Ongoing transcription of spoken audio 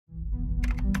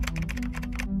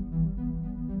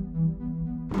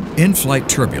In-flight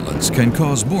turbulence can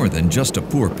cause more than just a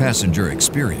poor passenger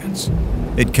experience.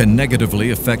 It can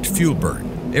negatively affect fuel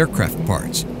burn, aircraft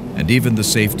parts, and even the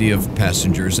safety of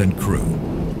passengers and crew.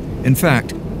 In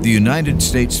fact, the United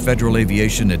States Federal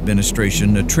Aviation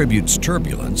Administration attributes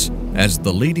turbulence as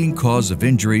the leading cause of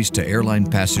injuries to airline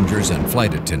passengers and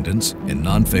flight attendants in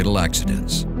non-fatal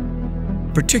accidents.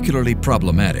 Particularly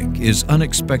problematic is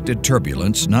unexpected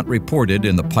turbulence not reported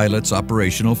in the pilot's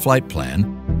operational flight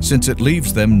plan, since it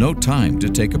leaves them no time to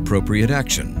take appropriate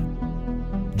action.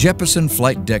 Jeppesen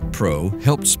FliteDeck Pro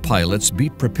helps pilots be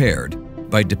prepared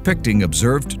by depicting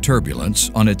observed turbulence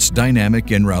on its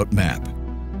dynamic enroute map.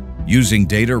 Using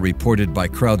data reported by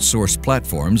crowdsourced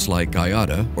platforms like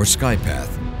IATA or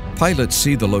SkyPath, pilots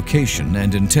see the location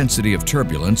and intensity of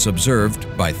turbulence observed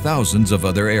by thousands of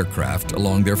other aircraft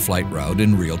along their flight route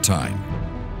in real time.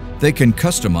 They can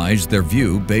customize their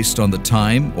view based on the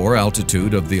time or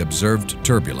altitude of the observed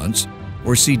turbulence,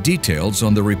 or see details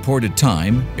on the reported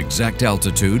time, exact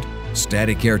altitude,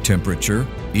 static air temperature,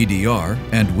 EDR,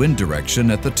 and wind direction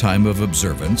at the time of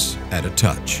observance at a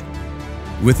touch.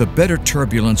 With a better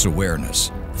turbulence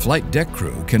awareness, flight deck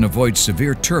crew can avoid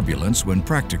severe turbulence when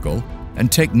practical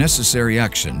and take necessary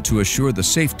action to assure the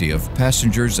safety of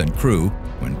passengers and crew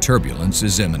when turbulence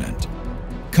is imminent.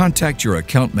 Contact your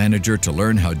account manager to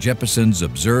learn how Jeppesen's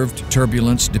observed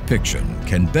turbulence depiction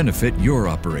can benefit your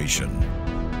operation.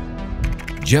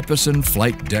 Jeppesen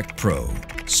FliteDeck Pro,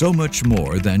 so much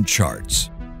more than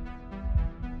charts.